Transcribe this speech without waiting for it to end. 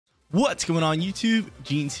What's going on YouTube?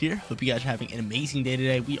 Jeans here. Hope you guys are having an amazing day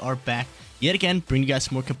today. We are back yet again, bringing you guys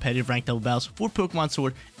some more competitive ranked double battles for Pokemon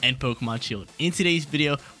Sword and Pokemon Shield. In today's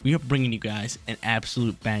video, we are bringing you guys an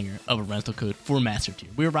absolute banger of a rental code for Master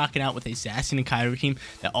Tier. We're rocking out with a Zacian and Kyogre team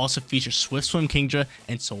that also features Swift Swim Kingdra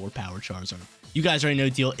and Solar Power Charizard. You guys already know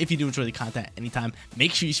the deal. If you do enjoy the content anytime,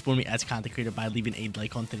 make sure you support me as a content creator by leaving a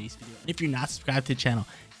like on today's video. And if you're not subscribed to the channel,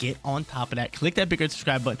 get on top of that. Click that big red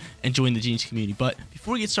subscribe button and join the Genius community. But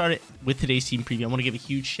before we get started with today's team preview, I want to give a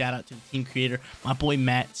huge shout out to the team creator, my boy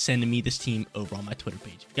Matt, sending me this team over on my Twitter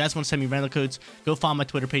page. If you guys want to send me rental codes, go follow my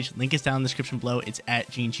Twitter page. Link is down in the description below. It's at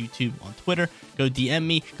Genius YouTube on Twitter. Go DM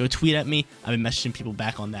me, go tweet at me. I've been messaging people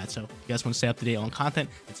back on that. So if you guys want to stay up to date on content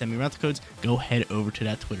and send me rental codes, go head over to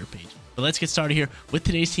that Twitter page. But let's get started here with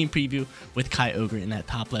today's team preview with Kyogre in that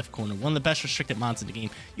top left corner. One of the best restricted mons in the game.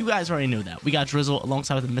 You guys already know that. We got Drizzle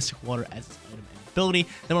alongside with the Mystic Water as its item and ability.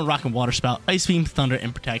 Then we're rocking Water Spout, Ice Beam, Thunder,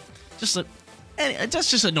 and Protect.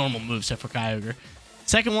 That's just a normal moveset for Kyogre.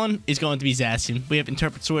 Second one is going to be Zacian. We have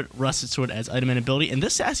Interpret Sword, Rusted Sword as item and ability. And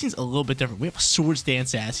this Zacian's a little bit different. We have a Swords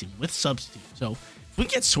Dance Zacian with Substitute. So if we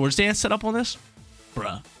get Swords Dance set up on this,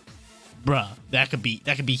 bruh, that could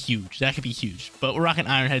be huge. That could be huge. But we're rocking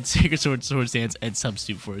Iron Head, Sacred Sword, Swords Dance, and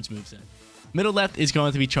Substitute for its moveset. Middle left is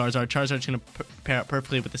going to be Charizard. Charizard's going to pair up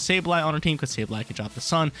perfectly with the Sableye on our team because Sableye can drop the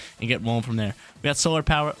Sun and get rolling from there. We got Solar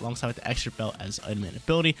Power alongside with the Extra Belt as item and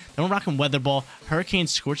ability. Then we're rocking Weather Ball, Hurricane,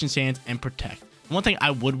 Scorching Sands, and Protect. One thing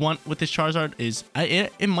I would want with this Charizard is,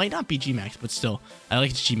 it might not be G-Max, but still, I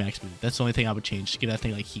like its G-Max move. That's the only thing I would change. To give that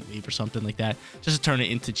thing like Heat Wave or something like that. Just to turn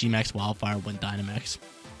it into G-Max Wildfire when Dynamax.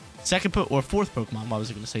 Fourth Pokemon, well, I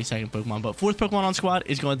was going to say second Pokemon, but fourth Pokemon on squad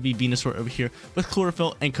is going to be Venusaur over here with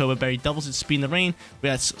Chlorophyll and Cobra Berry. Doubles its speed in the rain. We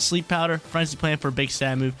got Sleep Powder, Frenzy Plant for a big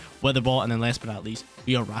stab move, Weather Ball, and then last but not least,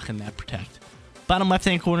 we are rocking that Protect. Bottom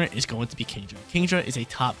left-hand corner is going to be Kingdra. Kingdra is a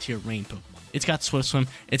top-tier rain Pokemon. It's got Swift Swim,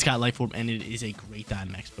 it's got Life Orb, and it is a great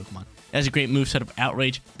Dynamax Pokemon. It has a great moveset of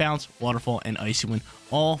Outrage, Bounce, Waterfall, and Icy Wind.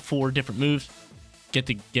 All 4 different moves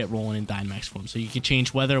get rolling in Dynamax form. So you can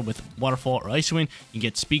change weather with Waterfall or Icy Wind. You can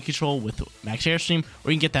get speed control with Max Airstream,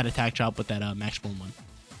 or you can get that attack drop with that Max Form 1.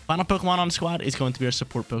 Final Pokemon on the squad is going to be our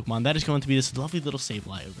support Pokemon. That is going to be this lovely little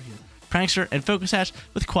Sableye over here. Prankster and Focus Sash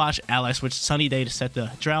with Quash, Ally Switch, Sunny Day to set the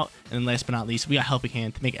drought, and then last but not least, we got Helping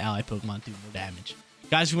Hand to make ally Pokemon do more damage.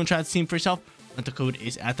 Guys, if you want to try this team for yourself, rental code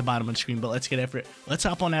is at the bottom of the screen, but let's get after it. Let's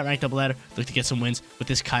hop on that ranked double ladder, look to get some wins with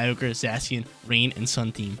this Kyogre, Zacian, Rain, and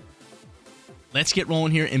Sun team. Let's get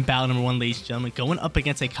rolling here in battle number 1, ladies and gentlemen. Going up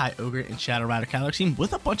against a Kyogre and Shadow Rider Kyogre team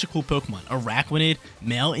with a bunch of cool Pokemon. Araquanid,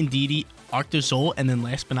 Male Indeedee, Arctozoal, and then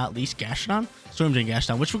last but not least, Gastrodon. Storm Drain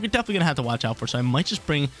Gastrodon, which we're definitely going to have to watch out for, so I might just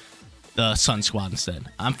bring the Sun Squad instead.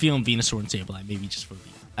 I'm feeling Venusaur and Sableye, maybe just for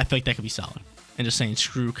lead. I feel like that could be solid. And just saying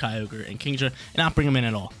screw Kyogre and Kingdra and not bring them in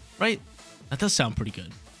at all, right? That does sound pretty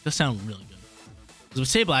good. Does sound really good. Because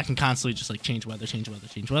with Sableye, I can constantly just like change weather, and kind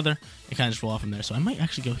of just roll off from there. So I might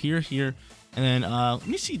actually go here, and then let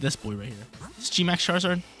me see this boy right here. Is this G-Max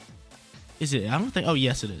Charizard? Is it? I don't think. Oh,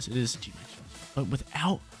 yes, it is. It is G-Max Charizard. But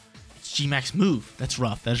without its G-Max move, that's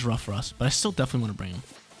rough. That is rough for us. But I still definitely want to bring him.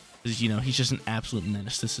 Because, you know, he's just an absolute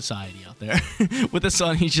menace to society out there. With the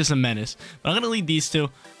Sun, he's just a menace. But I'm going to lead these two.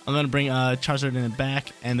 I'm going to bring Charizard in the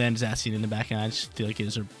back, and then Zacian in the back. And I just feel like it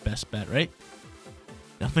is our best bet, right?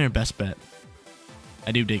 Definitely our best bet.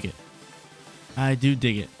 I do dig it. I do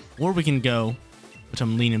dig it. Or we can go, which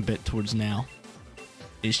I'm leaning a bit towards now,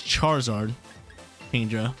 is Charizard,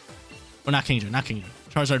 Kingdra, or not Kingdra.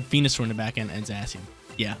 Charizard, Venusaur in the back end, and Zacian.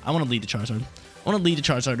 Yeah, I want to lead the Charizard. I want to lead the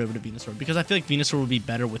Charizard over to Venusaur because I feel like Venusaur would be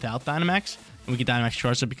better without Dynamax, and we get Dynamax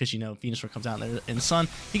Charizard because, you know, Venusaur comes out there in the sun.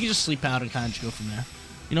 He can just sleep out and kind of just go from there.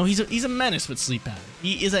 You know, he's a menace with sleep powder.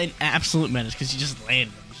 He is an absolute menace because he just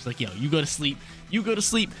landed him. He's just like, yo, you go to sleep, you go to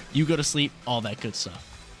sleep, you go to sleep, all that good stuff.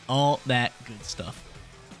 All that good stuff.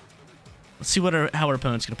 Let's see how our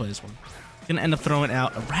opponent's gonna play this one. He's gonna end up throwing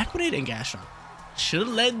out Araquanid and Gastrodon. Should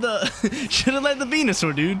have led the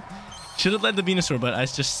Venusaur, dude. Should have led the Venusaur, but I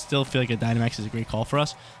just still feel like a Dynamax is a great call for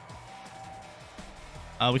us.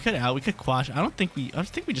 We could Quash. I think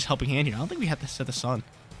we just Helping Hand here. I don't think we have to set the Sun.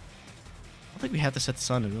 And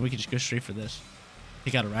then we can just go straight for this.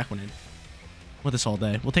 Take out Araquanid. With this all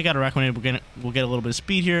day. We'll take out Araquanid. We'll get a little bit of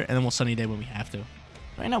speed here, and then we'll Sunny Day when we have to.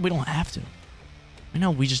 Right now, we don't have to. Right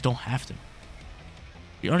now, we just don't have to.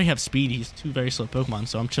 We already have speed. He's 2 very slow Pokemon,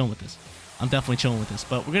 so I'm chilling with this. I'm definitely chilling with this.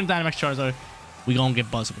 But we're going to Dynamax Charizard. We're going to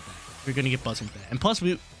get buzzed with that. We're going to get buzzed with that. And plus,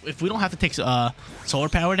 if we don't have to take Solar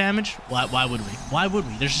Power damage, why would we? Why would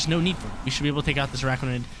we? There's just no need for it. We should be able to take out this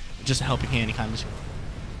Araquanid with just a Helping Hand and kind of just...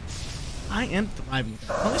 I am thriving with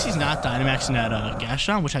that. At least he's not Dynamaxing that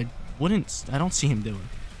Gastrodon, which I don't see him doing.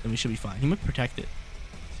 then we should be fine. He might protect it.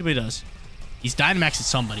 See what he does. He's Dynamaxing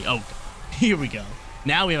somebody. Oh, here we go.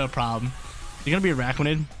 Now we have a problem. Is it gonna be a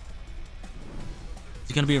Araquanid? Is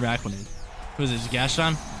it gonna be a Araquanid? Who is it? Is it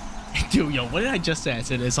Gastron? Dude, yo, what did I just say? I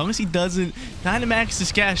said as long as he doesn't Dynamax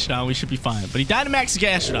his Gastron, we should be fine. But he Dynamaxes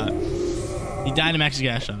Gastron. He Dynamaxes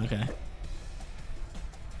Gastron. Okay.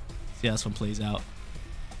 See how this one plays out.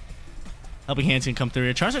 Helping Hand's gonna come through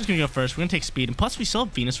here. Charizard's gonna go first. We're gonna take speed, and plus we still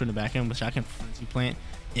have Venusaur in the back end, which I can Frenzy Plant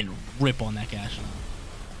and rip on that Gastron.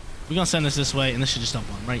 We're gonna send this way, and this should just dump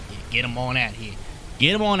on right. Yeah, get him on out here.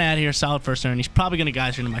 Get him on out here. Solid first turn. He's probably gonna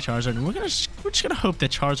Geyser into my Charizard, and we're just gonna hope that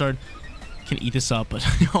Charizard can eat this up. But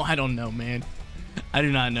no, I don't know, man. I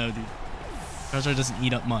do not know, dude. Charizard doesn't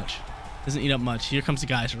eat up much. Doesn't eat up much. Here comes the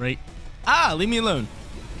Geyser, right? Ah, leave me alone.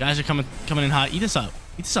 Guys are coming in hot. Eat this up.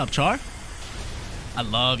 Eat this up, Char. I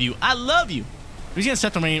love you. I love you. We're gonna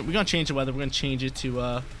set the rain. We're gonna change the weather. We're gonna change it to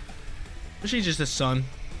let's change it to the sun.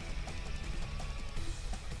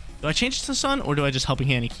 Do I change it to the sun, or do I just Helping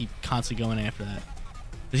Hand and keep constantly going after that?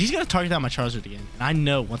 Because he's gonna target down my Charizard again, and I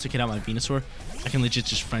know once I get out my Venusaur, I can legit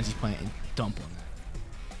just Frenzy Plant and dump on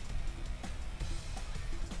that.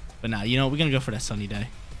 But now, you know, we're gonna go for that sunny day.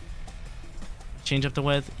 Change up the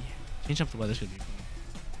weather. Yeah, change up the weather's gonna be fun.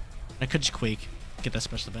 I could just Quake, get that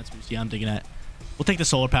special defense boost. Yeah, I'm digging that. We'll take the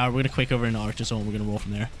Solar Power. We're gonna Quake over into Arctic Zone. We're gonna roll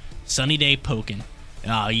from there. Sunny day poking.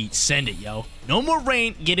 Ah, send it, yo. No more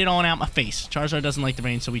rain. Get it on out my face. Charizard doesn't like the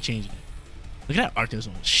rain, so we changed it. Look at that Arctic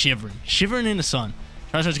Zone shivering in the sun.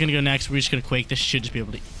 Charizard's gonna go next. We're just gonna Quake. This should just be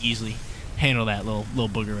able to easily handle that little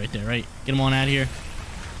booger right there, right? Get him on out of here.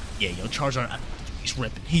 Yeah, yo, Charizard, he's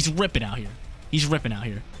ripping. He's ripping out here. He's ripping out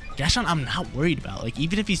here. Gastron, I'm not worried about. Like,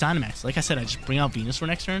 even if he's Dynamax, like I said, I just bring out Venus for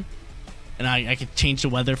next turn, and I could change the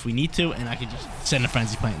weather if we need to, and I could just send a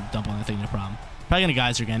Frenzy Plant and dump on that thing, no problem. Probably gonna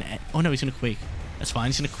Geyser again. Oh no, he's gonna Quake. That's fine.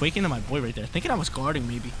 He's gonna Quake into my boy right there. Thinking I was guarding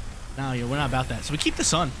maybe. No, yo, we're not about that. So we keep the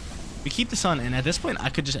sun. We keep the sun, and at this point, I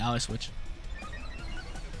could just ally switch.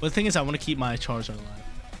 But the thing is, I want to keep my Charizard alive.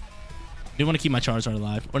 I do want to keep my Charizard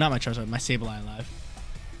alive. Or not my Charizard, my Sableye alive.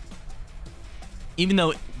 Even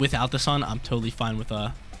though without the sun, I'm totally fine with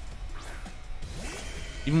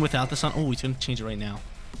even without the sun. Oh, he's gonna change it right now.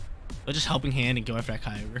 So just Helping Hand and go after that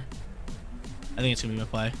Kyogre. I think it's gonna be my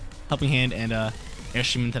play. Helping Hand and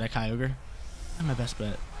Airstream into that Kyogre. That's my best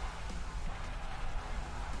bet.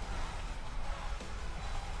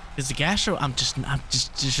 Because the Gastro, there's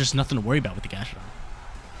just nothing to worry about with the Gastro.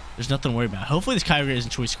 There's nothing to worry about. Hopefully this Kyogre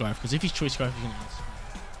isn't Choice Scarf, because if he's Choice Scarf, he's gonna ask.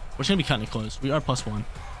 We're just gonna be cutting it close. We are +1. The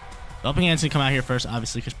Helping Hand's gonna come out here first,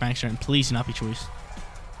 obviously, because Prankster, and please do not be Choice.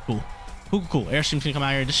 Cool. Cool. Airstream's gonna come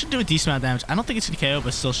out here. This should do a decent amount of damage. I don't think it's gonna KO,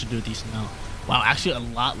 but still should do a decent amount. Wow, actually a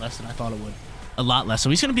lot less than I thought it would. A lot less. So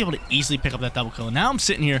he's gonna be able to easily pick up that double kill. Now I'm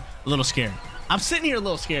sitting here a little scared. I'm sitting here a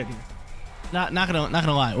little scared here. Not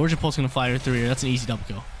gonna lie. Origin Pulse gonna fly through here. That's an easy double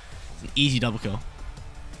kill. It's an easy double kill.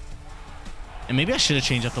 And maybe I should have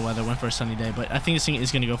changed up the weather, went for a sunny day, but I think this thing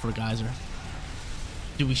is gonna go for a Geyser.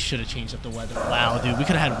 Dude, we should have changed up the weather. Wow, dude, we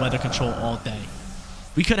could have had weather control all day.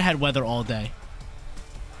 We could have had weather all day.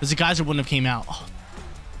 Because the Geyser wouldn't have came out. Oh,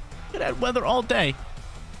 we could have had weather all day.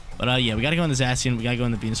 But yeah, we gotta go in the Zacian, we gotta go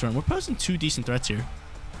in the Venusaur, and we're posing 2 decent threats here.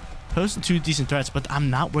 Posing 2 decent threats, but I'm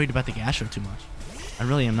not worried about the Gastro too much. I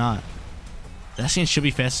really am not. Zacian should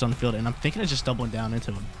be fastest on the field, and I'm thinking of just doubling down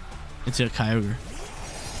into him. Into a Kyogre.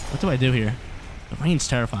 What do I do here? The rain's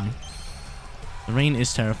terrifying. The rain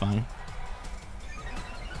is terrifying.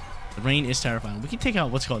 The rain is terrifying. We can take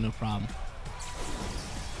out what's called no problem.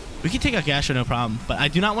 We can take out Gastro no problem, but I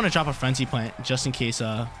do not want to drop a Frenzy Plant just in case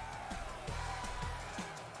something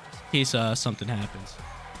happens.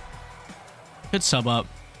 Could sub up.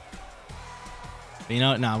 But you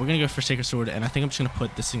know what? Nah, we're gonna go for Sacred Sword, and I think I'm just gonna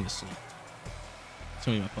put this thing to sleep. That's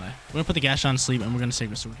gonna be my play. We're gonna put the Gastron to sleep, and we're gonna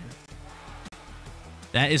Sacred Sword here.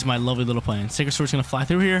 That is my lovely little plan. Sacred Sword's gonna fly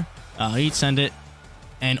through here. He'd send it,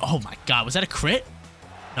 and oh my God, was that a crit?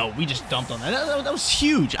 No, we just dumped on that. That was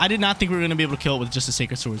huge. I did not think we were gonna be able to kill it with just a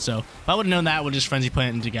Sacred Sword. So if I would have known that, I would just Frenzy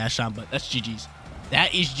Plant into Gastron. But that's GG's.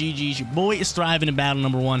 That is GG's. Your boy is thriving in battle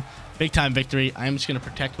number 1. Big time victory. I am just gonna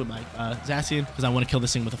protect with my Zacian because I want to kill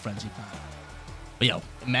this thing with a Frenzy Plant. But yo,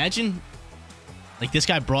 imagine like this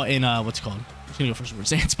guy brought in what's it called? I'm just gonna go for Sword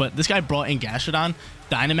Stance, but this guy brought in Gastrodon,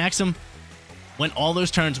 Dynamax him, went all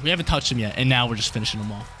those turns. We haven't touched him yet, and now we're just finishing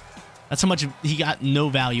him off. That's how much he got no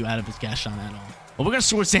value out of his Gastrodon at all. But we're gonna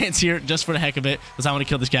Sword Stance here just for the heck of it, because I want to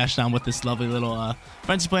kill this Gastrodon with this lovely little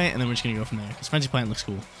Frenzy Plant, and then we're just gonna go from there. Because Frenzy Plant looks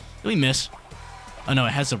cool. Did we miss? Oh no,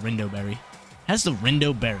 it has the Rindo Berry. It has the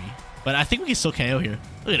Rindo Berry. But I think we can still KO here.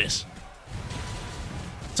 Look at this.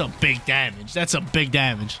 That's a big damage. That's a big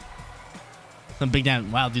damage. some big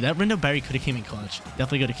damage. Wow, dude, that Rindo Berry could have came in clutch.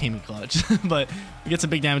 Definitely could have came in clutch. But we get some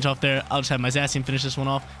big damage off there. I'll just have my Zacian finish this one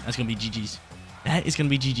off. That's going to be GG's. That is going to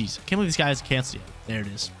be GG's. Can't believe these guys canceled yet. There it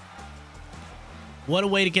is. What a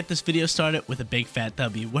way to get this video started with a big fat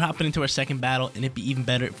W. We're hopping into our second battle, and it'd be even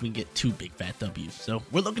better if we can get 2 big fat W's. So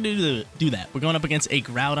we're looking to do that. We're going up against a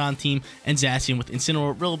Groudon team and Zacian with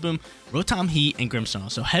Incineroar, Rillaboom, Rotom, Heat, and Grimmsnarl.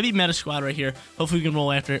 So heavy meta squad right here. Hopefully we can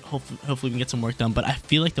roll after it. Hopefully we can get some work done. But I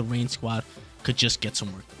feel like the Rain squad could just get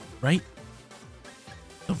some work done, right?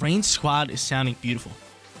 The Rain squad is sounding beautiful.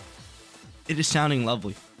 It is sounding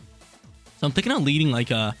lovely. So I'm thinking of leading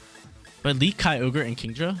like a... Do I lead Kyogre and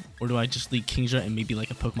Kingdra? Or do I just lead Kingdra and maybe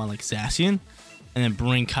like a Pokemon like Zacian? And then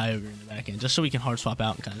bring Kyogre in the back end. Just so we can hard swap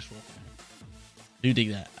out and kind of just roll from there. I do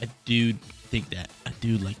dig that. I do dig that. I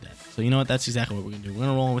do like that. So you know what? That's exactly what we're going to do. We're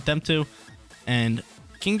going to roll in with them two. And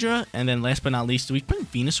Kingdra. And then last but not least, do we bring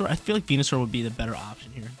Venusaur? I feel like Venusaur would be the better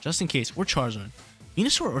option here. Just in case. Or Charizard.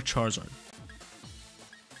 Venusaur or Charizard?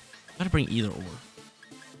 Gotta bring either or.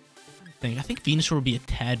 I think Venusaur would be a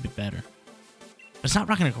tad bit better. But it's not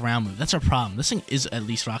rocking a ground move. That's our problem. This thing is at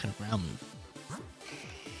least rocking a ground move.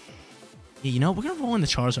 Yeah, you know, we're going to roll in the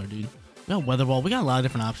Charizard, dude. We got Weather Ball. We got a lot of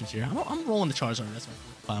different options here. I'm rolling the Charizard. That's my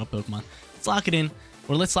final Pokemon. Let's lock it in.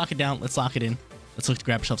 Or let's lock it down. Let's lock it in. Let's look to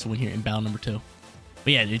grab ourselves a win here in battle number 2.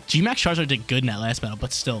 But yeah, dude, G-Max Charizard did good in that last battle.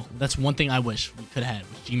 But still, that's one thing I wish we could have had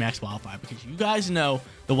was G-Max Wildfire. Because you guys know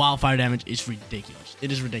the Wildfire damage is ridiculous.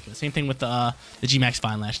 It is ridiculous. Same thing with the G-Max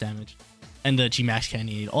Fine Lash damage. And the G-Max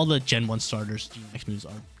Cannonade. All the Gen 1 starters, G-Max moves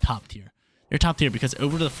are top tier. They're top tier because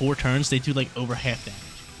over the 4 turns, they do like over half damage.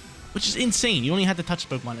 Which is insane. You only have to touch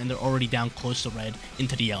the Pokemon and they're already down close to red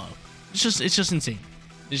into the yellow. It's just insane.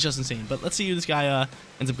 It's just insane. But let's see who this guy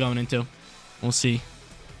ends up going into. We'll see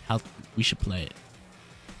how we should play it.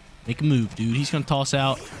 Make a move, dude. He's going to toss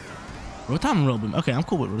out Rotom and Rillaboom. Okay, I'm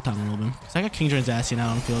cool with Rotom and Rillaboom. Because I got Kingdra and Zacian out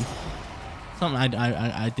on the field. Something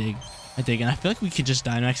I dig. And I feel like we could just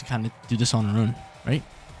Dynamax and kind of do this on our own, right?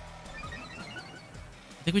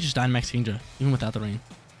 I think we just Dynamax Kingdra, even without the rain.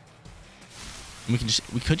 And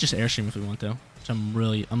we could just Airstream if we want to, which I'm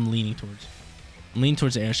leaning towards. I'm leaning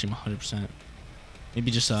towards the Airstream 100%.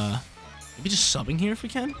 Maybe just subbing here if we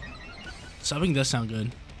can. Subbing does sound good.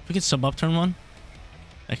 If we can sub up turn 1,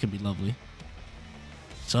 that could be lovely.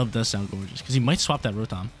 Sub does sound gorgeous because he might swap that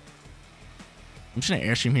Rotom. I'm just gonna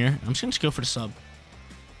Airstream here. I'm just gonna go for the sub.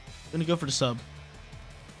 Gonna go for the sub.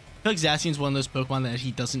 I feel like Zacian's one of those Pokemon that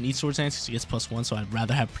he doesn't need Swords Dance because he gets +1, so I'd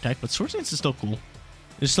rather have Protect. But Swords Dance is still cool.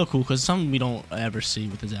 It's still cool because it's something we don't ever see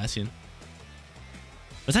with the Zacian.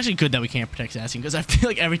 But it's actually good that we can't Protect Zacian because I feel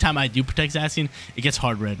like every time I do Protect Zacian, it gets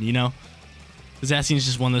hard red, you know? Zacian is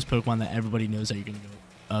just one of those Pokemon that everybody knows that you're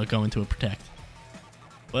gonna go into a Protect.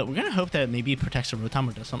 But we're gonna hope that maybe it protects a Rotom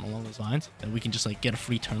or does something along those lines that we can just like get a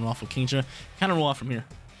free turn off with Kingdra, kind of roll off from here.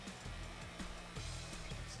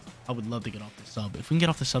 I would love to get off the sub. If we can get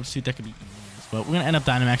off the substitute, that could be easy. But we're gonna end up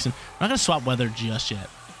Dynamaxing. We're not gonna swap Weather just yet.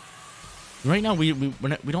 Right now, we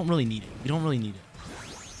don't really need it. We don't really need it.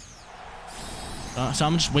 So I'm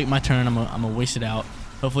gonna just wait my turn. I'm gonna waste it out.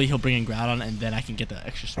 Hopefully he'll bring in Groudon, and then I can get the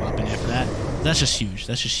extra swap in after that. That's just huge.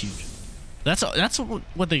 That's just huge. That's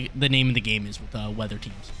what the name of the game is with weather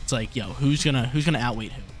teams. It's like, yo, who's gonna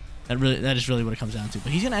outweight who? That is really what it comes down to.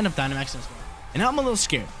 But he's gonna end up Dynamaxing as well. And now I'm a little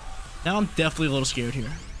scared. Now I'm definitely a little scared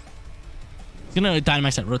here. He's gonna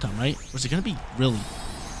Dynamax that Rotom, right? Or is it gonna be really?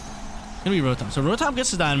 It's gonna be Rotom. So Rotom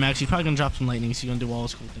gets the Dynamax. He's probably gonna drop some Lightning. He's gonna do all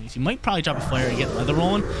those cool things. He might probably drop a Flare and get Weather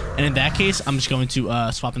rolling. And in that case, I'm just going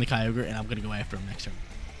to swap in the Kyogre and I'm gonna go after him next turn.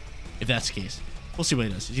 If that's the case, we'll see what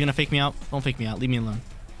he does. Is he gonna fake me out? Don't fake me out. Leave me alone.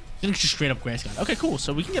 He's gonna just straight up Grass God. Okay, cool.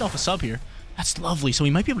 So we can get off a sub here. That's lovely. So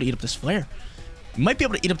we might be able to eat up this Flare. We might be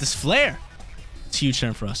able to eat up this Flare. It's a huge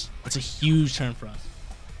turn for us. It's a huge turn for us.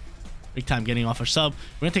 Big time getting off our sub.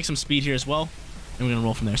 We're gonna take some speed here as well. And we're gonna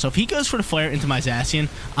roll from there. So if he goes for the Flare into my Zacian,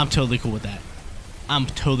 I'm totally cool with that. I'm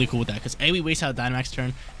totally cool with that. Because A, we waste out a Dynamax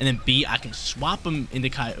turn. And then B, I can swap him into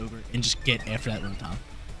Kyogre and just get after that Rotom.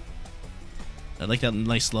 I like that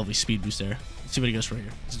nice, lovely speed boost there. Let's see what he goes for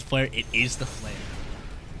here. Is it the Flare? It is the Flare.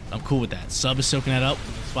 I'm cool with that. Sub is soaking that up.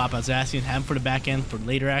 Swap out Zacian. Have him for the back end for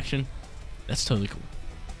later action. That's totally cool.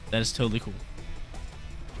 That is totally cool.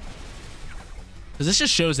 Because this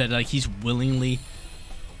just shows that like he's willingly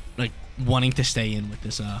like wanting to stay in with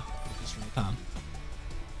this Rotom.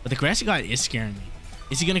 But the Grassy Guide is scaring me.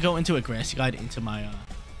 Is he gonna go into a Grassy Guide into my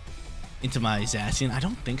Zacian? I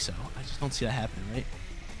don't think so. I just don't see that happening, right?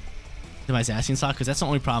 Into my Zacian slot, because that's the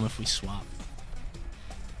only problem if we swap.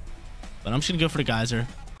 But I'm just gonna go for the Geyser.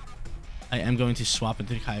 I am going to swap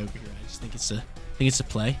into the Kyogre here. I just think it's a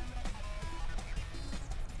play.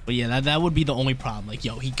 But yeah, that would be the only problem. Like,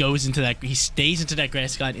 yo, he stays into that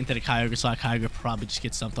Grass Glide, into the Kyogre slot. Kyogre probably just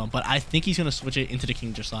gets stumped on. But I think he's going to switch it into the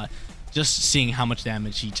Kingdra slot. Just seeing how much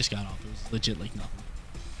damage he just got off. It was legit like nothing.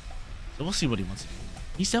 So we'll see what he wants to do.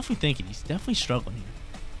 He's definitely thinking. He's definitely struggling here.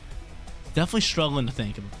 He's definitely struggling to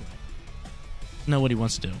think of a play. Know what he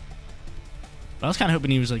wants to do. But I was kind of hoping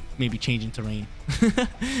he was like maybe changing terrain.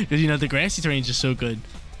 Because, you know, the grassy terrain is just so good.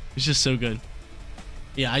 It's just so good.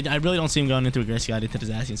 Yeah, I really don't see him going into a Grassy Glide into the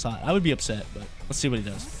Zacian slot. I would be upset, but let's see what he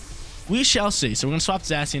does. We shall see. So we're going to swap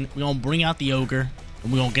Zacian. We're going to bring out the Ogre.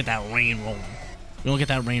 And we're going to get that rain rolling. We're going to get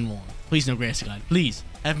that rain rolling. Please no Grassy Glide. Please.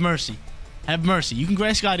 Have mercy. Have mercy. You can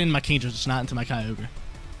Grassy Glide into my Kingdra, just not into my Kyogre.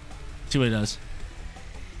 See what he does.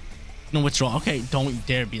 No withdrawal. Okay, don't you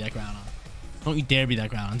dare be that ground on. Don't you dare be that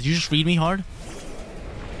ground on. Did you just read me hard?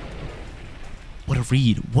 What a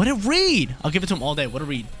read. What a read. I'll give it to him all day. What a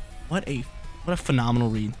read. What a phenomenal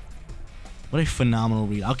read. What a phenomenal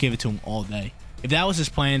read. I'll give it to him all day. If that was his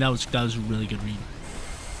plan, that was a really good read.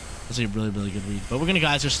 That's a really, really good read. But we're going to,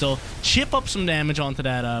 guys, just still chip up some damage onto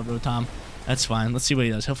that Rotom. That's fine. Let's see what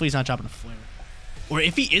he does. Hopefully he's not dropping a flare. Or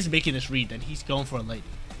if he is making this read, then he's going for a lightning.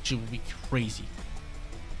 Which would be crazy.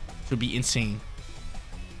 Which would be insane.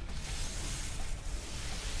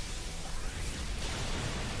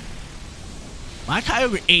 My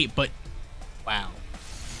Kyogre 8, but wow.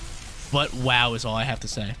 But wow is all I have to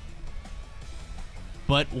say.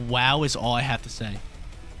 But wow is all I have to say.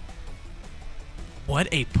 What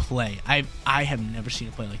a play. I have never seen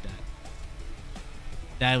a play like that.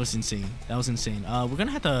 That was insane. That was insane. We're going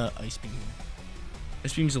to have to Ice Beam here.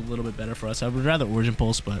 Ice Beam's a little bit better for us. I would rather Origin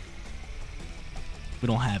Pulse, but we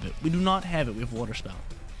don't have it. We do not have it. We have Water Spout.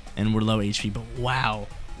 And we're low HP, but wow.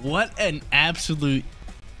 What an absolute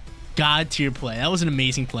god tier play. That was an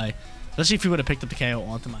amazing play. Especially if he would have picked up the KO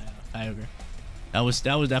onto my Kyogre.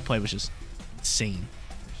 That play was just insane.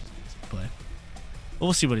 Play. But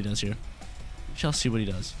we'll see what he does here. We shall see what he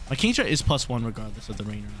does. My Kingdra is +1 regardless of the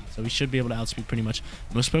rain or not, so he should be able to outspeed pretty much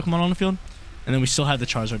most Pokemon on the field. And then we still have the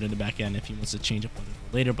Charizard in the back end if he wants to change up weather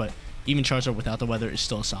later, but even Charizard without the weather is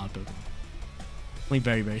still a solid Pokemon. Definitely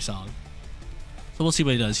very, very solid. So we'll see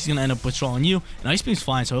what he does. He's going to end up withdrawing you, and Ice Beam's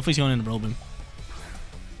fine, so hopefully he's going into Roll Beam.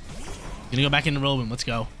 He's going to go back into Roll Beam. Let's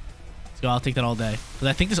go. So I'll take that all day. Because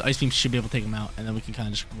I think this Ice Beam should be able to take him out, and then we can kind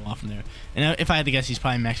of just roll off from there. And if I had to guess, he's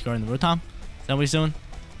probably max guarding the Rotom. Is that what he's doing?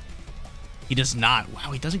 He does not.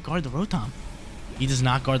 Wow, he doesn't guard the Rotom. He does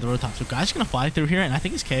not guard the Rotom. So Guy's going to fly through here, and I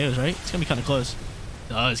think it's KOs, right? It's going to be kind of close. It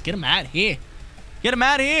does. Get him out of here. Get him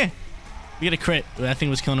out of here. We get a crit. That thing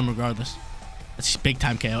was killing him regardless. That's big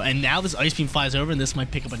time KO. And now this Ice Beam flies over, and this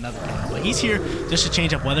might pick up another KO. But he's here just to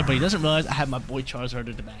change up weather, but he doesn't realize I have my boy Charizard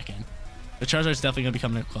at the back end. The Charizard's definitely going to be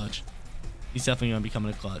coming in clutch. He's definitely going to be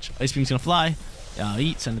coming in clutch. Ice Beam's going to fly.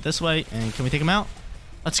 Eat, send it this way. And can we take him out?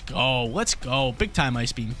 Let's go. Let's go. Big time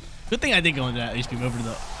Ice Beam. Good thing I did go into that Ice Beam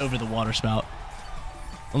over the Water Spout.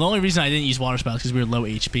 Well, the only reason I didn't use Water Spout is because we were low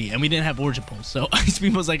HP. And we didn't have Origin Pulse. So Ice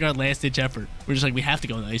Beam was like our last ditch effort. We're just like, we have to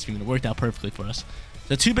go into Ice Beam. And it worked out perfectly for us.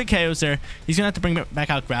 So 2 big KOs there. He's going to have to bring back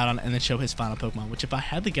out Groudon and then show his final Pokemon. Which if I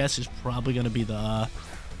had to guess is probably going to be the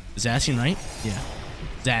Zacian, right? Yeah.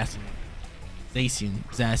 Zacian.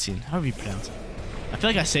 However you pronounce it. I feel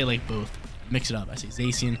like I say like both. Mix it up. I say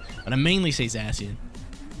Zacian, but I mainly say Zacian.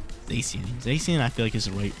 Zacian, I feel like is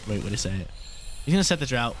the right way to say it. He's going to set the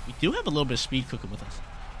drought. We do have a little bit of speed cooking with us.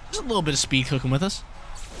 Just a little bit of speed cooking with us.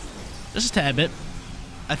 Just a tad bit.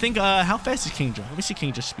 I think, how fast is Kingdra? Let me see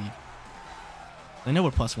Kingdra's speed. I know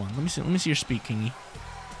we're +1. Let me see your speed, Kingy.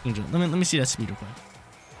 Kingdra, let me see that speed real quick.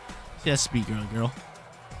 See that speed, girl.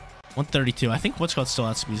 132. I think what's called still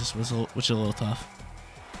outspeeds us, which is a little tough.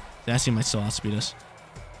 Zacian might still outspeed us.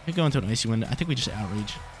 I could go into an Icy Wind. I think we just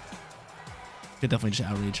Outrage. Could definitely just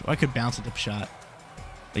Outrage. Or I could bounce a Dip Shot.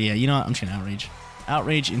 But yeah, you know what? I'm just going to Outrage.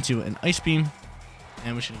 Outrage into an Ice Beam.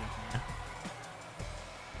 And we're just going to go from there.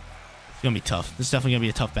 It's going to be tough. This is definitely going to be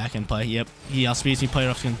a tough back-end play. Yep. He outspeeds me. Player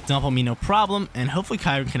off is going to dump on me. No problem. And hopefully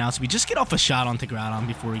Kyogre can outspeed. Just get off a shot onto Groudon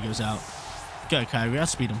before he goes out. Go, Kyogre.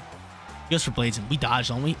 Outspeed him. He goes for Blades and we dodge,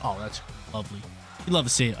 don't we? Oh, that's lovely. You'd love to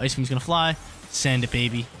see it. Ice Beam's going to fly. Send it,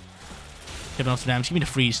 baby. Giving off some damage. Give me the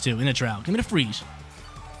freeze, too. In the drought. Give me the freeze.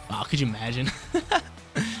 Wow, could you imagine? Could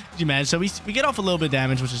you imagine? So we get off a little bit of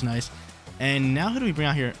damage, which is nice. And now who do we bring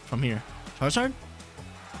out here from here? Charizard?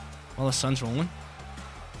 While the sun's rolling.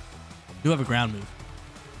 We do have a ground move.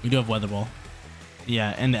 We do have Weather Ball.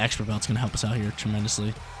 Yeah, and the Expert Belt's going to help us out here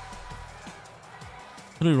tremendously.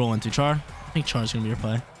 Who do we roll into? Char? I think Char's going to be our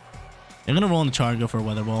play. They're going to roll into Char and go for a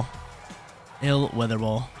Weather Ball. Weather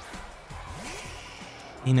Ball.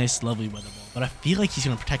 A nice, lovely Weather Ball. But I feel like he's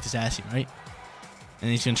going to protect his Zacian, right? And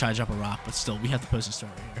he's going to try to drop a rock, but still, we have to post a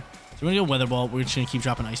start right here. So we're going to go Weather Ball. We're just going to keep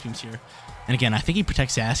dropping Ice Beams here. And again, I think he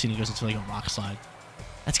protects Sassy and he goes into like a Rock Slide.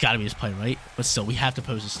 That's got to be his play, right? But still, we have to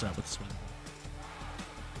pose a start with this Weather Ball.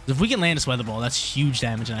 If we can land this Weather Ball, that's huge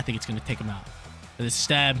damage, and I think it's going to take him out. For this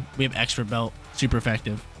stab, we have Expert Belt. Super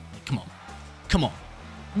effective. Like, come on. Come on.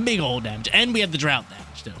 Big old damage. And we have the Drought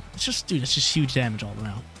damage, too. It's just, dude, it's just huge damage all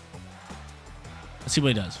around. Let's see what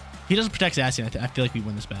he does. If he doesn't protect Zacian, I feel like we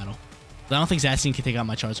win this battle. But I don't think Zacian can take out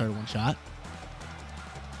my Charizard in one shot.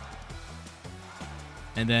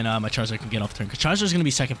 And then my Charizard can get off turn. Because Charizard's going to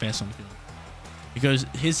be second fast on the field. Because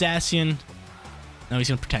his Zacian... No, he's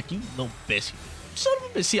going to protect you, little bitch. Son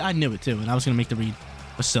of a bitch. See, I knew it, too. And I was going to make the read.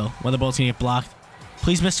 But still, Weather Ball's going to get blocked.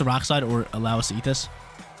 Please miss the Rock Slide or allow us to eat this.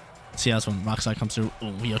 See how this one Rock Slide comes through.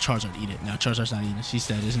 Oh, yo, Charizard, eat it. Now Charizard's not eating it. She's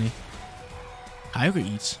dead, isn't he?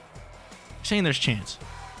 Kyogre eats. You're saying there's a chance.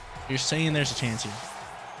 You're saying there's a chance here.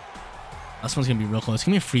 This one's gonna be real close.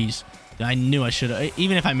 Give me a freeze. Dude, I knew I should have.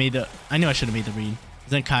 Even if I made the, I knew I should have made the read.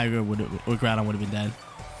 Then Kyogre would or Groudon would have been dead.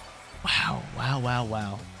 Wow, wow, wow,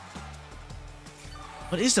 wow.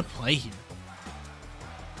 What is the play here?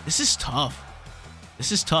 This is tough.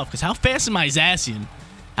 This is tough because how fast am I, Zacian?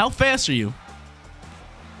 How fast are you?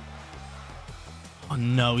 Oh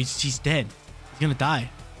no, he's dead. He's gonna die.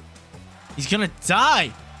 He's gonna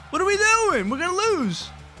die. What are we doing? We're gonna lose.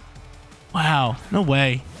 Wow, no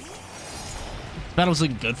way. Battle was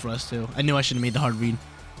looking good for us too. I knew I should have made the hard read.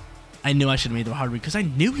 I knew I should have made the hard read because I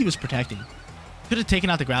knew he was protecting. Could have taken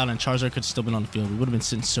out the Groudon and Charizard could have still been on the field. We would have been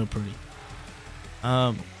sitting so pretty.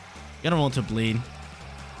 Gotta roll into Bleed. I'm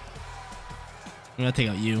gonna take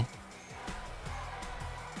out you.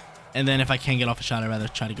 And then if I can get off a shot, I'd rather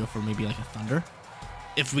try to go for maybe like a Thunder.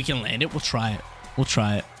 If we can land it, we'll try it. We'll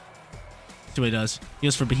try it. See what he does. He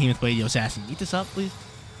goes for Behemoth Blade. Yo, Zacian, eat this up, please.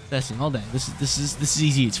 Zacian, all day. This is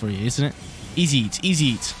easy eats for you, isn't it? Easy eats. Easy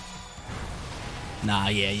eats. Nah,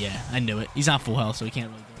 yeah. I knew it. He's not full health, so he can't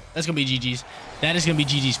really do it. That's gonna be GG's. That is gonna be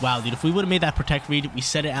GG's. Wow, dude. If we would have made that protect read, we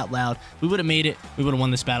said it out loud. We would have made it. We would have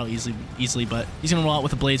won this battle easily. But he's gonna roll out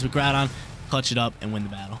with the Blades with Groudon, clutch it up, and win the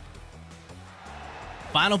battle.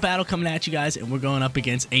 Final battle coming at you guys, and we're going up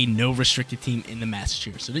against a no restricted team in the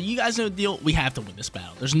Master Tier. So that you guys know the deal, we have to win this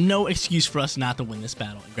battle. There's no excuse for us not to win this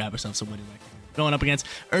battle and grab ourselves a winning record. Going up against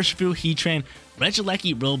Urshifu, Heatran,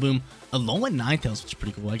 Regieleki, Rillaboom, Alolan Ninetales, which is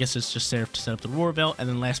pretty cool. I guess it's just there to set up the Roar Belt, and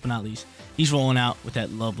then last but not least, he's rolling out with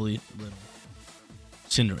that lovely little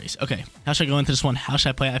Cinderace. Okay, how should I go into this one? How should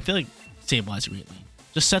I play it? I feel like Sableye great lead.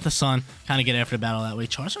 Just set the sun, kind of get after the battle that way.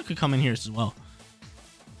 Charizard could come in here as well.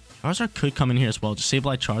 Charizard could come in here as well. Just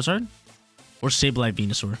Sableye Charizard or Sableye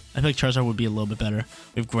Venusaur. I feel like Charizard would be a little bit better.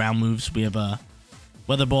 We have ground moves. We have a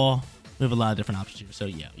Weather Ball. We have a lot of different options here. So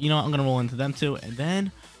yeah, you know what? I'm going to roll into them too. And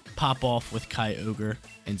then pop off with Kyogre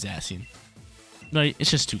and Zacian. Right?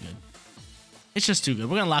 It's just too good. It's just too good.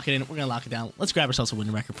 We're going to lock it in. We're going to lock it down. Let's grab ourselves a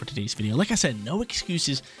winning record for today's video. Like I said, no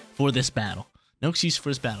excuses for this battle. No excuse for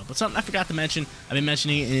this battle. But something I forgot to mention. I've been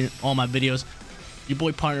mentioning it in all my videos. Your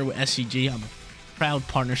boy partnered with SCG. I'm a proud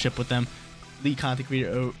partnership with them. Lead content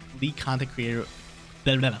creator.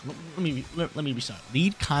 Let me restart.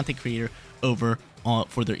 Lead content creator over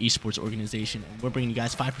for their esports organization, and we're bringing you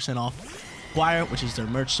guys 5% off Acquire, which is their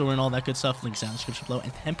merch store and all that good stuff. Links down in the description below,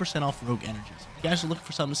 and 10% off Rogue Energy. So if you guys are looking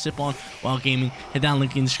for something to sip on while gaming, head down,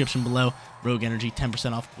 link in the description below. Rogue Energy,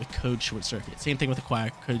 10% off with code Short Circuit. Same thing with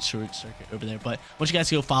Acquire, code Short Circuit over there. But I want you guys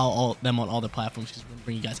to go follow them on all their platforms because we're going to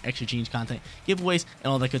bring you guys extra Genius content, giveaways,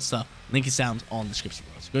 and all that good stuff. Link is down all in the description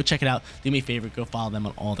below. So go check it out. Do me a favor, go follow them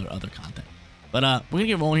on all their other content. But we're going to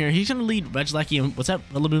get rolling here. He's going to lead Regieleki and what's that?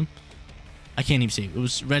 Rillaboom? I can't even see. It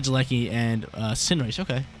was Regieleki and Cinderace.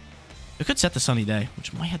 Okay. It could set the sunny day,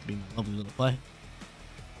 which might have to be a lovely little play.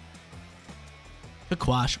 Could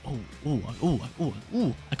Quash. Oh.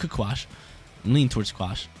 I could Quash. I'm leaning towards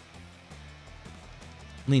Quash.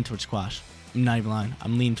 I'm not even lying.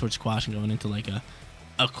 I'm leaning towards Quash and going into like a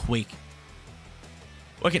Quake.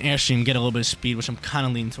 Or I can Airstream, get a little bit of speed, which I'm kind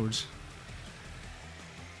of leaning towards.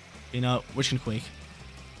 You know, we're just gonna Quake.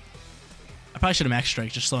 I probably should have Max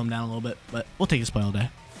Strike, just slow him down a little bit, but we'll take this play all day.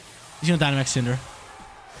 He's gonna Dynamax Cinder.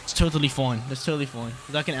 It's totally fine. That's totally fine.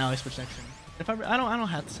 I can ally switch next turn. If I don't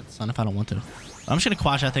have to set the sun if I don't want to. I'm just gonna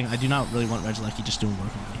Quash that thing. I do not really want Regieleki just doing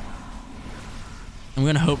work on me. I'm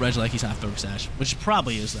gonna hope Regieleki's not Focus Sash, which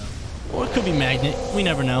probably is though. Or it could be Magnet. We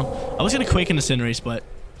never know. I was gonna Quake into Cinderace, but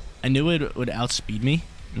I knew it would outspeed me,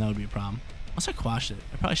 and that would be a problem. Unless I Quashed it.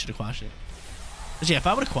 I probably should have Quashed it. But yeah, if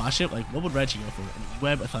I would have Quashed it, like, what would Reggie go for? An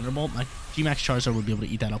E-Web, a Thunderbolt? My G-Max Charizard would be able to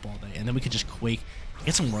eat that up all day. And then we could just Quake,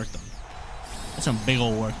 get some work done. Get some big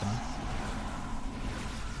old work done.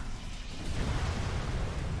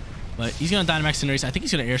 But he's going to Dynamax Cinderace. I think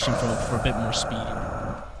he's going to Airstream for a bit more speed.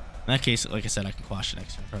 In that case, like I said, I can quash it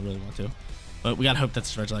next turn if I really want to. But we got to hope that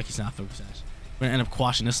this Regieleki not Focus Sash. We're going to end up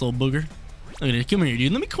quashing this little booger. Look at it. Come here,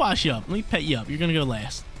 dude. Let me quash you up. Let me pet you up. You're going to go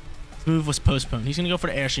last. This move was postponed. He's going to go for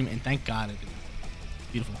the Airstream, and thank God I did.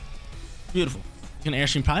 Beautiful. Beautiful. He's going to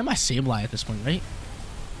Airstream probably my Sableye at this point, right?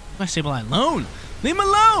 Leave my Sableye alone. Leave him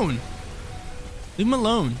alone. Leave him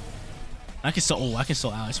alone. I can still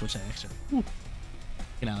ally switch that extra. Ooh.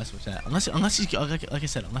 I can ally switch that. Unless he's, like I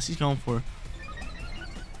said, unless he's going for,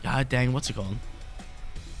 God dang, what's it called?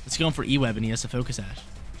 Let's go for E-Web and he has the Focus Sash.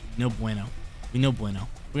 No bueno. No bueno.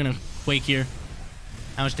 We're going to Quake here.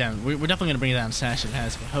 How much damage? We're definitely going to bring it down Sash it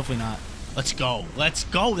has, but hopefully not. Let's go. Let's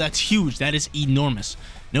go. That's huge. That is enormous.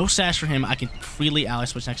 No Sash for him. I can freely ally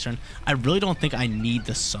switch next turn. I really don't think I need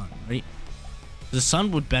the Sun, right? The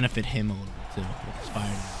Sun would benefit him a little bit too with his fire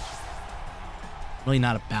damage. Really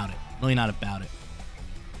not about it. Really not about it.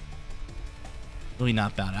 Really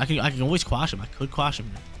not about it. I can always quash him. I could quash him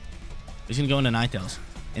here. He's going to go into Ninetales.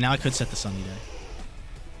 And now I could set the Sunny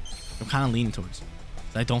Day. I'm kind of leaning towards.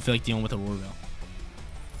 I don't feel like dealing with a Roar Veil.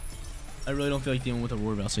 I really don't feel like dealing with a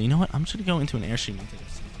Roar Veil. So you know what? I'm just going to go into an Airstream and take a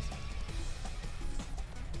Sunny Day.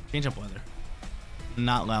 Change up weather. I'm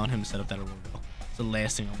not allowing him to set up that Roar Veil. It's the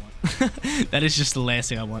last thing I want. That is just the last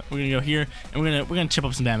thing I want. We're going to go here. And we're gonna chip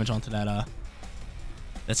up some damage onto that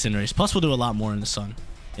Cinderace. Plus we'll do a lot more in the Sun.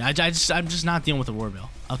 Yeah, I'm just not dealing with the Roar Veil.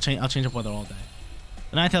 I'll change up weather all day.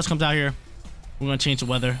 The Ninetales comes out here. We're gonna change the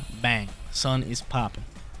weather. Bang. Sun is popping.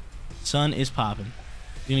 Sun is popping.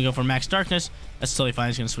 He's gonna go for Max Darkness. That's totally fine.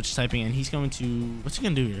 He's gonna switch typing and he's going to, what's he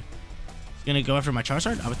gonna do here? He's gonna go after my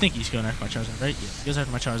Charizard. I would think he's going after my Charizard, right? Yeah, he goes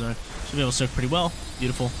after my Charizard. Should be able to soak pretty well.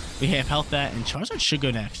 Beautiful. We have health that, and Charizard should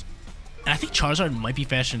go next. And I think Charizard might be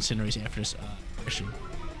faster than Cinderace after this issue.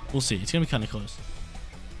 We'll see. It's gonna be kind of close.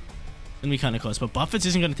 Gonna be kind of close, but Buffets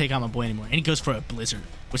isn't gonna take out my boy anymore, and he goes for a Blizzard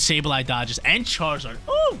with Sableye dodges and Charizard.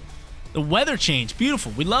 Oh, the weather change,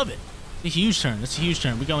 beautiful. We love it. It's a huge turn. That's a huge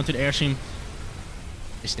turn. We go into the Airstream.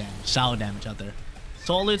 Nice damage, solid damage out there.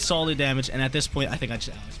 Solid damage, and at this point, I think I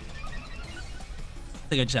just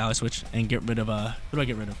ally switch. And get rid of who do I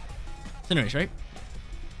get rid of? Cinderace, right?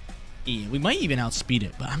 Yeah, we might even outspeed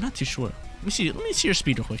it, but I'm not too sure. Let me see your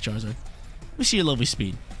speed real quick, Charizard. Let me see your lovely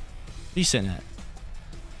speed. What are you sitting at?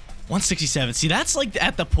 167. See, that's like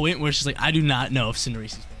at the point where it's just like, I do not know if Cinderace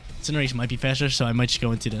is faster. Cinderace might be faster, so I might just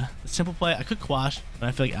go into the simple play. I could quash, but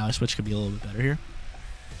I feel like ally switch could be a little bit better here.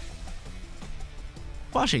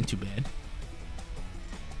 Quash ain't too bad.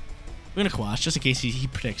 We're gonna quash just in case he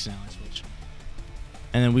predicts an ally switch,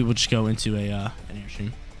 and then we will just go into an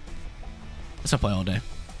Airstream. Let's not play all day.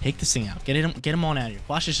 Take this thing out. Get him on out of here.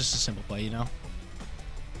 Quash is just a simple play, you know.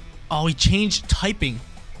 Oh, he changed typing.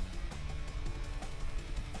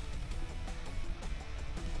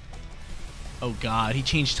 Oh God, he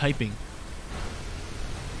changed typing.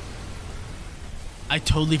 I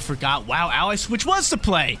totally forgot. Wow, ally switch was the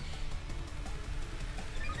play.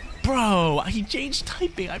 Bro, he changed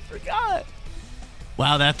typing. I forgot.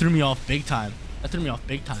 Wow, that threw me off big time. Change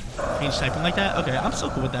typing like that? Okay, I'm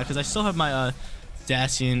still cool with that because I still have my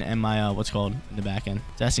Zacian and my, what's called in the back end.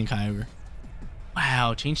 Zacian Kyogre.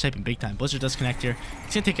 Wow, change typing big time. Blizzard does connect here.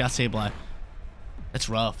 He's going to take out Sableye. That's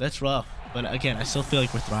rough. But again, I still feel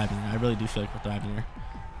like we're thriving here. I really do feel like we're thriving here.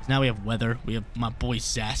 Now we have weather. We have my boy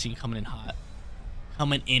Zacian coming in hot.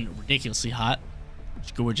 Coming in ridiculously hot.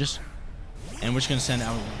 It's gorgeous. And we're just going to send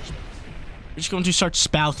our water spouts. We're just going to start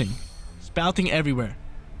spouting. Spouting everywhere.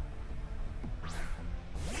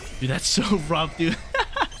 Dude, that's so rough, dude.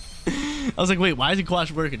 I was like, wait, why is the quash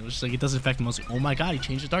working? It was just like, it doesn't affect him. I was like, oh my God, he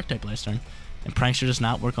changed the dark type last turn. And Prankster does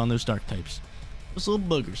not work on those dark types. Those little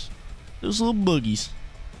boogers. Those little boogies.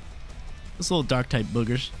 Those little dark type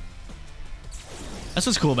boogers. That's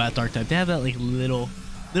what's cool about dark type. They have that like little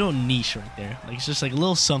niche right there. Like it's just like a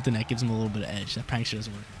little something that gives them a little bit of edge that Prankster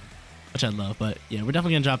doesn't work on, which I love. But yeah, we're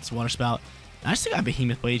definitely gonna drop this water spout. And I just think I have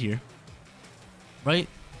Behemoth Blade here, right?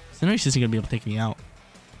 Cinderace isn't gonna be able to take me out.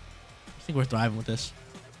 I think we're thriving with this.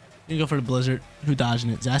 We're gonna go for the Blizzard. Who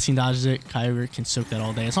dodging it? Zacian dodges it. Kyogre can soak that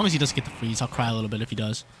all day. As long as he doesn't get the freeze, I'll cry a little bit if he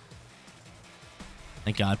does.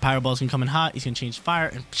 Thank God. Pyro Ball's gonna come in hot. He's gonna change fire,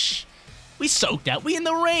 and psh, we soaked that. We in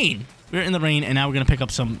the rain. We're in the rain, and now we're gonna pick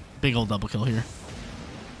up some big old double kill here.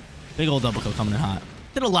 Big old double kill coming in hot.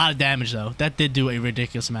 Did a lot of damage though. That did do a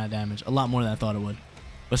ridiculous amount of damage. A lot more than I thought it would.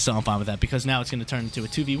 But still, I'm fine with that because now it's gonna turn into a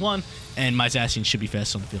 2v1, and my Zacian should be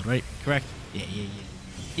fast on the field, right? Correct?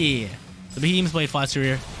 Yeah. The Behemoth Blade flies through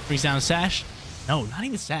here, brings down Sash. No, not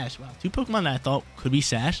even Sash. Wow, two Pokemon that I thought could be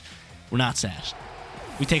Sash. We're not Sashed.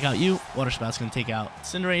 We take out you. Water Spout's gonna take out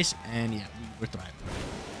Cinderace, and yeah, we're thriving.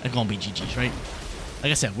 That's gonna be GG's, right?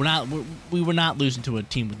 Like I said, we were not losing to a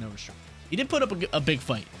team with no restrictions. He did put up a big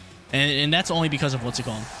fight, and that's only because of what's it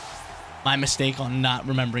called? My mistake on not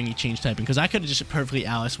remembering he changed typing, because I could have just perfectly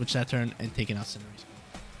Alice switched that turn and taken out Cinderace.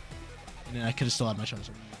 And then I could have still had my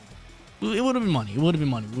Charizard. It would have been money. It would have been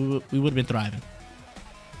money. We would have been thriving.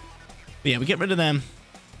 But yeah, we get rid of them.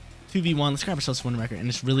 2v1. Let's grab ourselves a winning record, and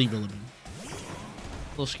it's really, really big.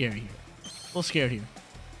 A little scary here. A little scared here.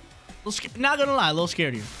 Not gonna lie, a little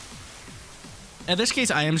scared here. In this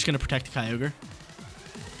case, I am just gonna protect the Kyogre.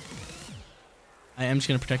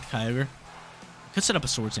 Could set up a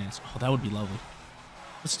Swords Dance. Oh, that would be lovely.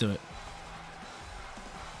 Let's do it.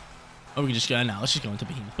 Or we can just go. No, let's just go into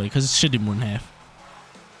Behemoth Blade because it should do more than half.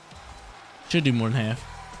 Should do more than half.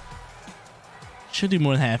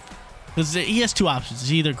 Because he has two options.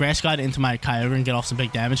 It's either Grass Guide into my Kyogre and get off some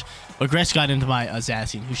big damage, or Grass Guide into my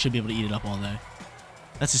Zacian, who should be able to eat it up all day.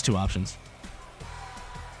 That's his two options.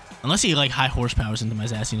 Unless he like high horsepowers into my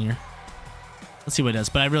Zacian here. Let's see what it does.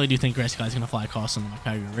 But I really do think Grass Guide's gonna fly across into my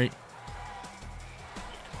Kyogre, right?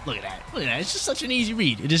 Look at that. Look at that. It's just such an easy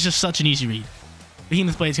read. It is just such an easy read.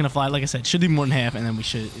 Behemoth Blade's gonna fly. Like I said, should do more than half, and then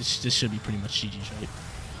this should be pretty much GG's, right?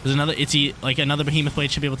 There's another Behemoth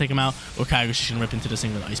Blade should be able to take him out, or Kyogre's just gonna rip into this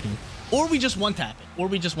thing with Ice Beam. Or we just one-tap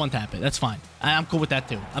it. That's fine. I'm cool with that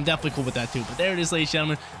too. I'm definitely cool with that too. But there it is, ladies and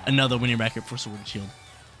gentlemen. Another winning record for Sword and Shield.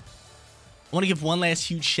 I want to give one last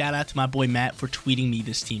huge shout out to my boy Matt for tweeting me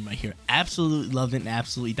this team right here. Absolutely loved it and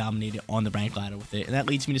absolutely dominated on the rank ladder with it. And that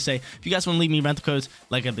leads me to say, if you guys want to leave me rental codes,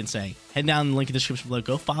 like I've been saying, head down in the link in the description below.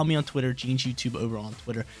 Go follow me on Twitter, Gene's YouTube over on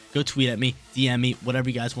Twitter. Go tweet at me, DM me, whatever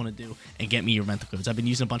you guys want to do, and get me your rental codes. I've been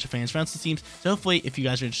using a bunch of fans' rental teams, so hopefully, if you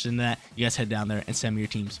guys are interested in that, you guys head down there and send me your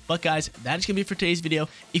teams. But guys, that is going to be it for today's video.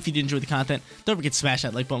 If you did enjoy the content, don't forget to smash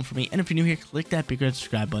that like button for me. And if you're new here, click that big red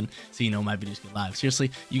subscribe button so you know my videos get live.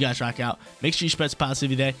 Seriously, you guys rock out. Make sure you spread some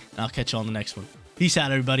positivity today, and I'll catch you on the next one. Peace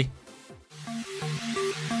out, everybody.